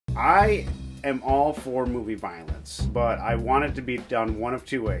I am all for movie violence, but I want it to be done one of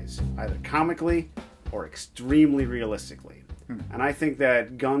two ways, either comically or extremely realistically. And I think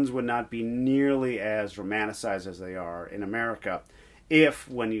that guns would not be nearly as romanticized as they are in America if,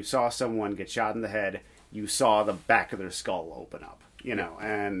 when you saw someone get shot in the head, you saw the back of their skull open up, you know,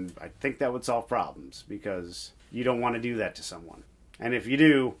 and I think that would solve problems because you don't want to do that to someone. And if you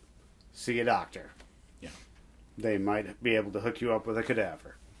do, see a doctor. Yeah. They might be able to hook you up with a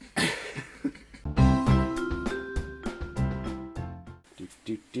cadaver.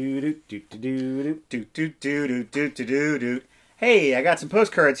 Hey, I got some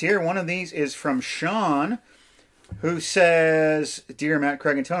postcards here. One of these is from Sean, who says, Dear Matt,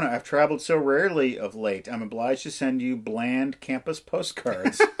 Craig, and Tona, I've traveled so rarely of late. I'm obliged to send you bland campus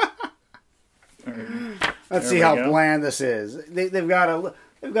postcards. Let's see how bland this is. They've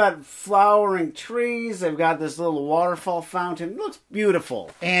got flowering trees. They've got this little waterfall fountain. It looks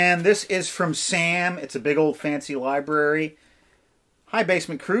beautiful. And this is from Sam. It's a big old fancy library. Hi,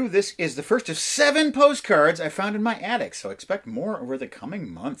 Basement Crew. This is the first of 7 postcards I found in my attic, so expect more over the coming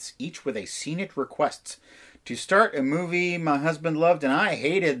months, each with a scene it requests. To start, a movie my husband loved and I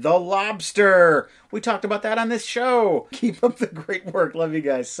hated, The Lobster. We talked about that on this show. Keep up the great work. Love you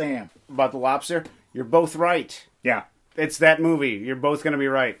guys, Sam. About The Lobster, you're both right. Yeah. It's that movie. You're both going to be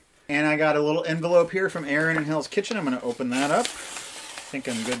right. And I got a little envelope here from Aaron in Hell's Kitchen. I'm going to open that up. I think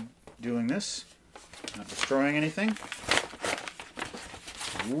I'm good doing this. Not destroying anything.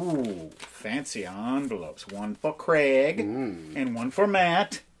 Ooh, fancy envelopes. One for Craig and one for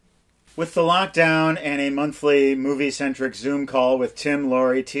Matt. With the lockdown and a monthly movie-centric Zoom call with Tim,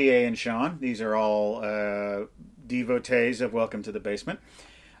 Laurie, TA, and Sean. These are all devotees of Welcome to the Basement.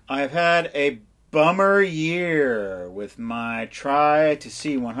 I've had a bummer year with my try to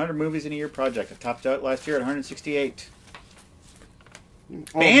see 100 movies in a year project. I topped out last year at 168.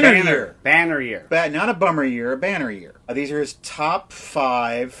 Banner year. Banner year. Not a bummer year, a banner year. These are his top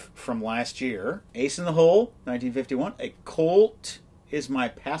 5 from last year. Ace in the Hole, 1951. A Colt is My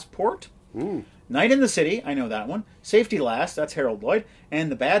Passport. Night in the City, I know that one. Safety Last, that's Harold Lloyd.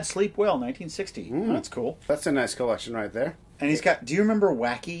 And The Bad Sleep Well, 1960. Oh, that's cool. That's a nice collection right there. And he's got, do you remember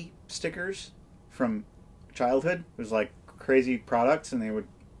wacky stickers from childhood? It was like crazy products and they would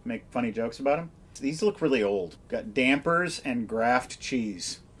make funny jokes about them. These look really old. Got dampers and Graft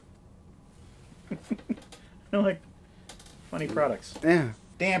cheese. They're like funny products. Yeah.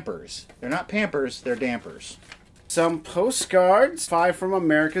 Dampers. They're not Pampers, they're dampers. Some postcards. 5 from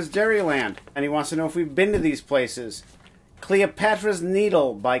America's Dairyland. And he wants to know if we've been to these places. Cleopatra's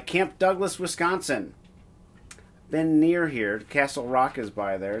Needle by Camp Douglas, Wisconsin. Been near here. Castle Rock is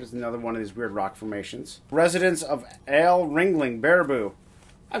by there. There's another one of these weird rock formations. Residence of Al Ringling, Baraboo.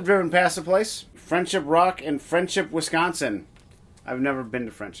 I've driven past the place. Friendship Rock in Friendship, Wisconsin. I've never been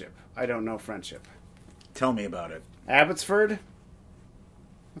to Friendship. I don't know Friendship. Tell me about it. Abbotsford?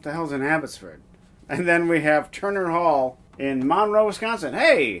 What the hell's in Abbotsford? And then we have Turner Hall in Monroe, Wisconsin.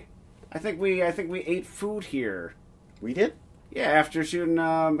 Hey! I think we ate food here. We did? Yeah, after shooting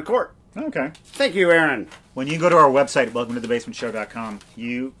McCourt. Okay. Thank you, Aaron. When you go to our website, welcometothebasementshow.com,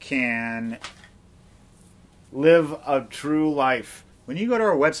 you can live a true life. When you go to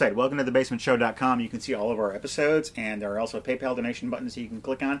our website, welcometothebasementshow.com, you can see all of our episodes, and there are also PayPal donation buttons that you can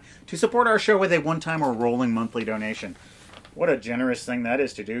click on to support our show with a one-time or rolling monthly donation. What a generous thing that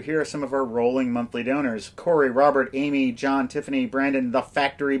is to do. Here are some of our rolling monthly donors. Corey, Robert, Amy, John, Tiffany, Brandon, the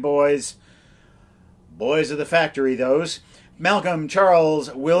Factory Boys. Boys of the Factory, those. Malcolm,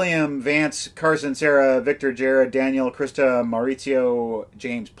 Charles, William, Vance, Carson, Sarah, Victor, Jared, Daniel, Krista, Maurizio,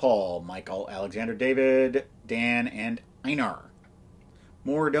 James, Paul, Michael, Alexander, David, Dan, and Einar.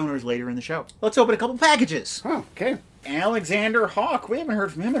 More donors later in the show. Let's open a couple packages. Oh, okay. Alexander Hawk. We haven't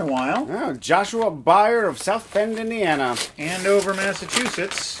heard from him in a while. Oh, Joshua Byer of South Bend, Indiana. Andover,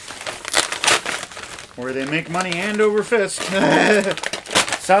 Massachusetts. Where they make money hand over fist.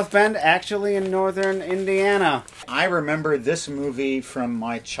 South Bend, actually in northern Indiana. I remember this movie from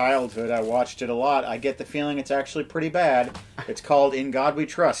my childhood. I watched it a lot. I get the feeling it's actually pretty bad. It's called In God We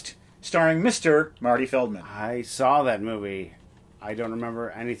Trust, starring Mr. Marty Feldman. I saw that movie. I don't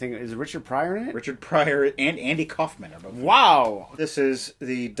remember anything. Is Richard Pryor in it? Richard Pryor and Andy Kaufman are both. Wow! This is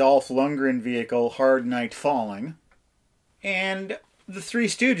the Dolph Lundgren vehicle, Hard Night Falling. And the Three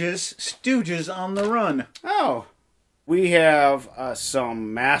Stooges on the Run. Oh. We have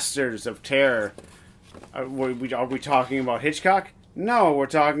some Masters of Terror. Are we talking about Hitchcock? No, we're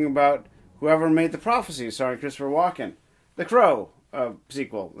talking about whoever made The Prophecy, starring Christopher Walken. The Crow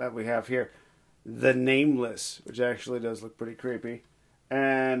sequel that we have here. The Nameless, which actually does look pretty creepy.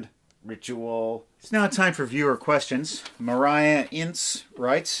 And Ritual. It's now time for viewer questions. Mariah Ince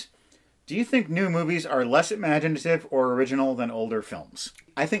writes, Do you think new movies are less imaginative or original than older films?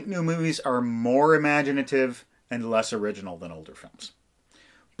 I think new movies are more imaginative and less original than older films.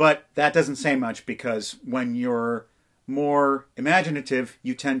 But that doesn't say much because when you're more imaginative,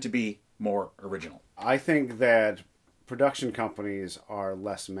 you tend to be more original. I think that production companies are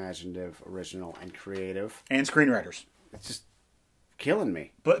less imaginative, original, and creative. And screenwriters. It's just killing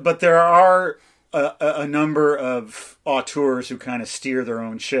me. But there are a number of auteurs who kind of steer their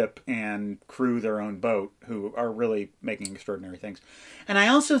own ship and crew their own boat who are really making extraordinary things. And I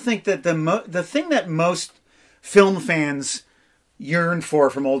also think that the thing that most film fans yearn for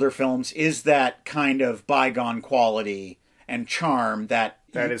from older films is that kind of bygone quality and charm that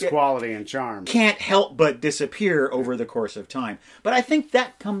is quality and charm. Can't help but disappear over the course of time. But I think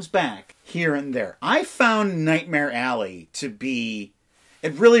that comes back here and there. I found Nightmare Alley to be...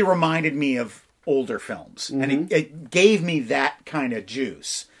 It really reminded me of older films. Mm-hmm. And it gave me that kind of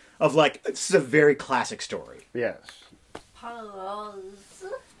juice of like, this is a very classic story. Yes. Pause.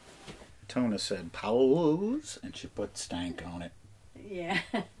 Tona said pause, and she put stank on it. Yeah.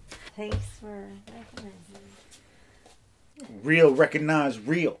 Thanks for recognizing. Real recognize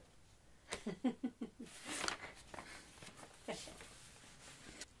real.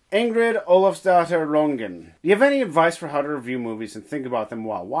 Ingrid Olofsdatter Rongen. Do you have any advice for how to review movies and think about them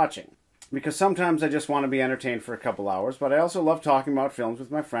while watching? Because sometimes I just want to be entertained for a couple hours, but I also love talking about films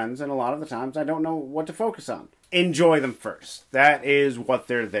with my friends, and a lot of the times I don't know what to focus on. Enjoy them first. That is what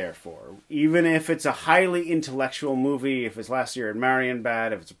they're there for. Even if it's a highly intellectual movie, if it's Last Year at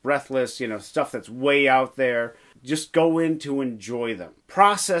Marienbad, if it's Breathless, stuff that's way out there, just go in to enjoy them.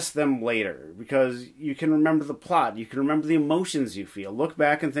 Process them later, because you can remember the plot, you can remember the emotions you feel. Look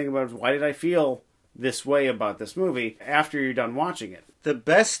back and think about, why did I feel this way about this movie after you're done watching it? The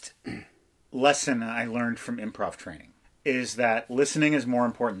best lesson I learned from improv training is that listening is more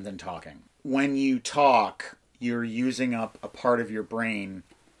important than talking. When you talk, you're using up a part of your brain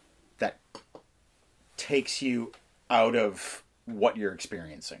that takes you out of what you're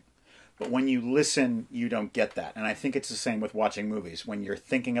experiencing. But when you listen, you don't get that. And I think it's the same with watching movies. When you're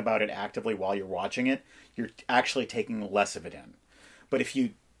thinking about it actively while you're watching it, you're actually taking less of it in. But if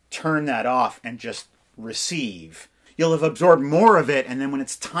you turn that off and just receive, you'll have absorbed more of it, and then when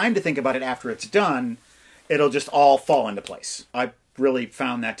it's time to think about it after it's done, it'll just all fall into place. I really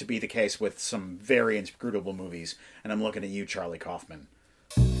found that to be the case with some very inscrutable movies, and I'm looking at you, Charlie Kaufman.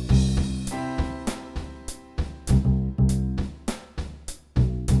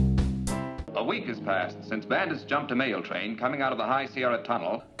 A week has passed since bandits jumped a mail train coming out of the High Sierra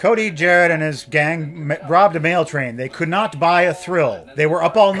Tunnel. Cody, Jared, and his gang robbed a mail train. They could not buy a thrill. They were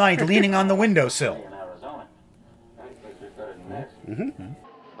up all night leaning on the windowsill. Mm-hmm.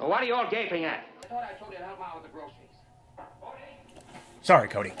 Well, what are you all gaping at? I thought I told you to help out with the groceries. Sorry,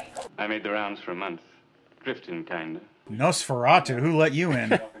 Cody. I made the rounds for a month. Drifting, kinda. Nosferatu, who let you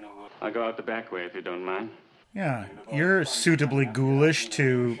in? I'll go out the back way if you don't mind. Yeah, you're suitably ghoulish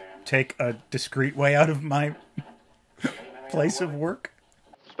to take a discreet way out of my place of work.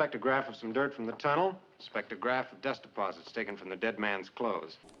 Spectrograph of some dirt from the tunnel. Spectrograph of dust deposits taken from the dead man's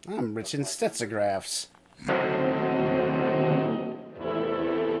clothes. I'm rich in stetsographs.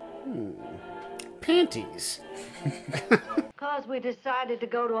 Panties. Because we decided to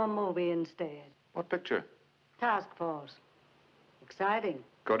go to a movie instead. What picture? Task Force. Exciting.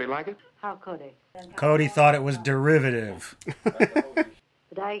 Cody like it? How could he? Cody thought it was derivative.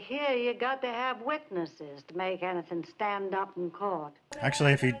 But I hear you got to have witnesses to make anything stand up in court.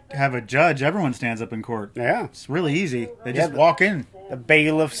 Actually, if you have a judge, everyone stands up in court. Yeah. It's really easy. They just walk in. The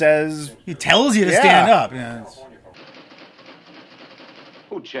bailiff says... He tells you to stand up. Yeah,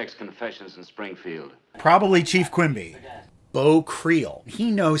 Who checks confessions in Springfield? probably Chief Quimby. Beau Creel. He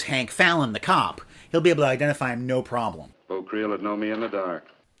knows Hank Fallon, the cop. He'll be able to identify him no problem. Beau Creel would know me in the dark.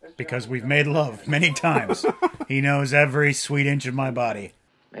 Because we've made love many times. He knows every sweet inch of my body.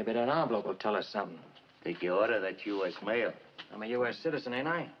 Maybe that envelope will tell us something. Did you order that U.S. mail? I'm a U.S. citizen, ain't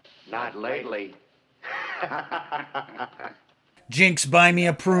I? Not lately. Jinx, buy me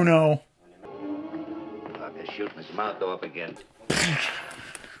a Pruno. I'll just shoot his mouth off again.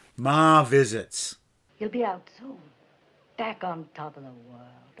 Ma visits. You'll be out soon. Back on top of the world.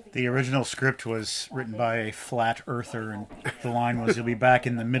 The original script was written by a flat earther, and the line was, "You'll be back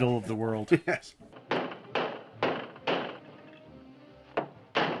in the middle of the world." Yes.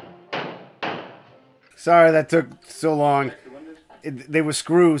 Sorry that took so long. They were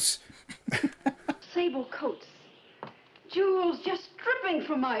screws. Sable coats. Jewels just dripping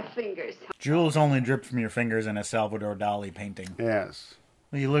from my fingers. Jewels only dripped from your fingers in a Salvador Dali painting. Yes.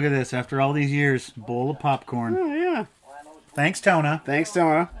 Well, you look at this. After all these years, bowl of popcorn. Oh, yeah. Thanks, Tona. Thanks,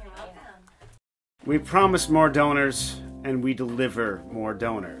 Tona. We promise more donors, and we deliver more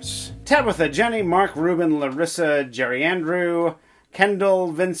donors. Tabitha, Jenny, Mark, Ruben, Larissa, Jerry Andrew,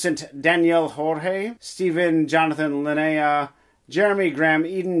 Kendall, Vincent, Danielle, Jorge, Stephen, Jonathan, Linnea, Jeremy, Graham,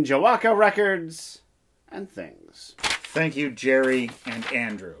 Eden, Joaka Records, and things. Thank you, Jerry and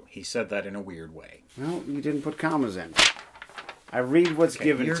Andrew. He said that in a weird way. Well, you didn't put commas in. I read what's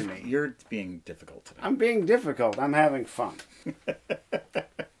given to me. You're being difficult today. I'm being difficult. I'm having fun.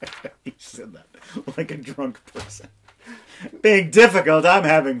 He said that like a drunk person. Being difficult, I'm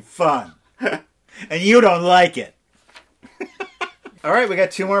having fun. And you don't like it. All right, we got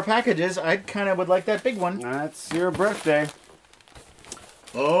 2 more packages. I kind of would like that big one. That's your birthday.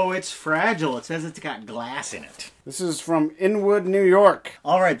 Oh, it's fragile. It says it's got glass in it. This is from Inwood, New York.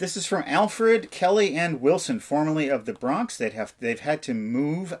 All right, this is from Alfred, Kelly, and Wilson, formerly of the Bronx. They've had to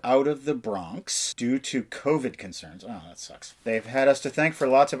move out of the Bronx due to COVID concerns. Oh, that sucks. They've had us to thank for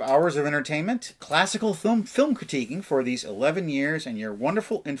lots of hours of entertainment, classical film critiquing for these 11 years, and your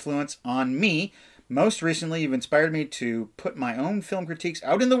wonderful influence on me. Most recently, you've inspired me to put my own film critiques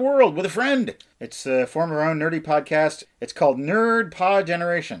out in the world with a friend. It's a form of our own nerdy podcast. It's called Nerd Pod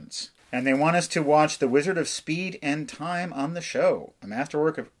Generations. And they want us to watch The Wizard of Speed and Time on the show, a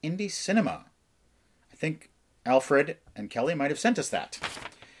masterwork of indie cinema. I think Alfred and Kelly might have sent us that.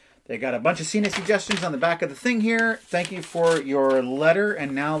 They got a bunch of scenic suggestions on the back of the thing here. Thank you for your letter.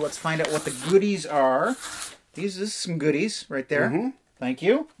 And now let's find out what the goodies are. This is some goodies right there. Mm-hmm. Thank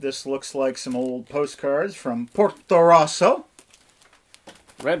you. This looks like some old postcards from Porto Rosso.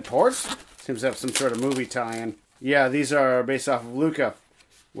 Red Port? Seems to have some sort of movie tie-in. Yeah, these are based off of Luca,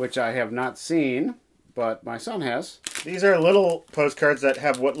 which I have not seen, but my son has. These are little postcards that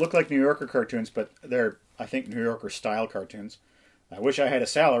have what look like New Yorker cartoons, but they're, I think, New Yorker-style cartoons. I wish I had a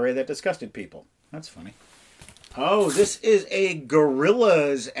salary that disgusted people. That's funny. Oh, this is a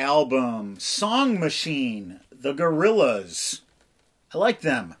Gorillaz album. Song Machine. The Gorillaz. I like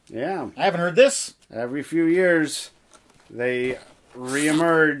them. Yeah. I haven't heard this. Every few years, they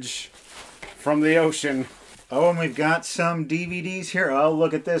reemerge from the ocean. Oh, and we've got some DVDs here. Oh,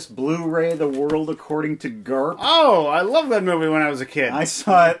 look at this. Blu-ray, The World According to Garp. Oh, I love that movie when I was a kid. I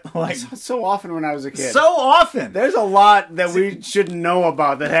saw it so often when I was a kid. So often! There's a lot that we should know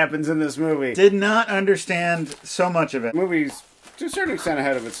about that happens in this movie. Did not understand so much of it. The movie's, to a certain extent,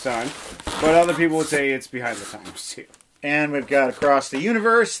 ahead of its time. But other people would say it's behind the times, too. And we've got Across the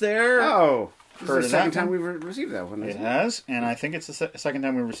Universe there. Oh, this is the second time we've received that one. It has, and I think it's the second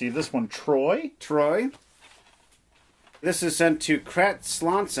time we received this one. Troy. This is sent to Krat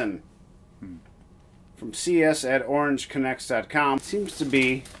Slonson from cs@orangeconnects.com. Seems to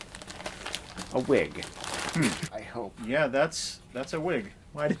be a wig. I hope. Yeah, that's a wig.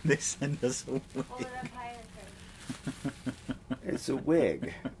 Why did they send us a wig? It's a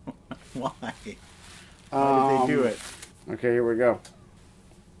wig. Why? Why did they do it? Okay, here we go.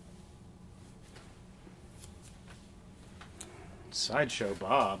 Sideshow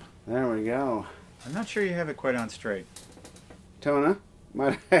Bob. There we go. I'm not sure you have it quite on straight. Tona,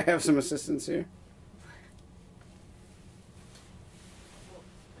 might I have some assistance here?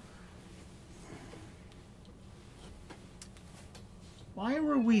 Why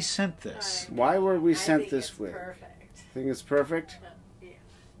were we sent this? Why were we sent this wig? Perfect. Think it's perfect? Yeah.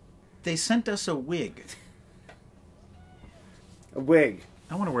 They sent us a wig. A wig.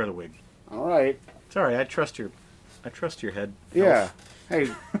 I want to wear the wig. All right. Sorry, I trust your head. Yeah. Hey,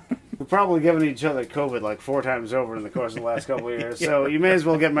 we've probably given each other COVID like 4 times over in the course of the last couple of years, so you may as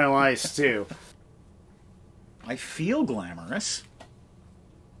well get my lice too. I feel glamorous.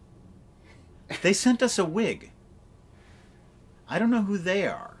 They sent us a wig. I don't know who they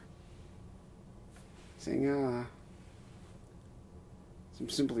are. Sing some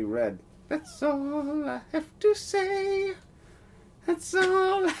Simply Red. That's all I have to say. That's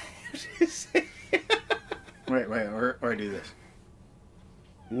all I have to say. Wait, or I do this.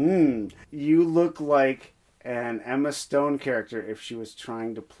 You look like an Emma Stone character if she was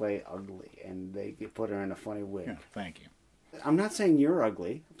trying to play ugly, and they put her in a funny wig. Yeah, thank you. I'm not saying you're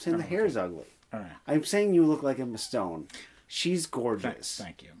ugly. I'm saying the hair's ugly. All right. I'm saying you look like Emma Stone. She's gorgeous.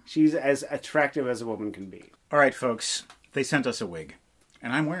 Thank you. She's as attractive as a woman can be. All right, folks. They sent us a wig,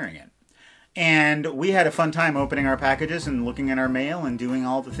 and I'm wearing it. And we had a fun time opening our packages and looking at our mail and doing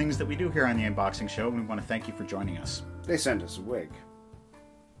all the things that we do here on the Unboxing Show. We want to thank you for joining us. They sent us a wig.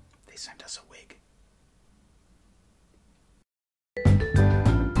 They sent us a wig.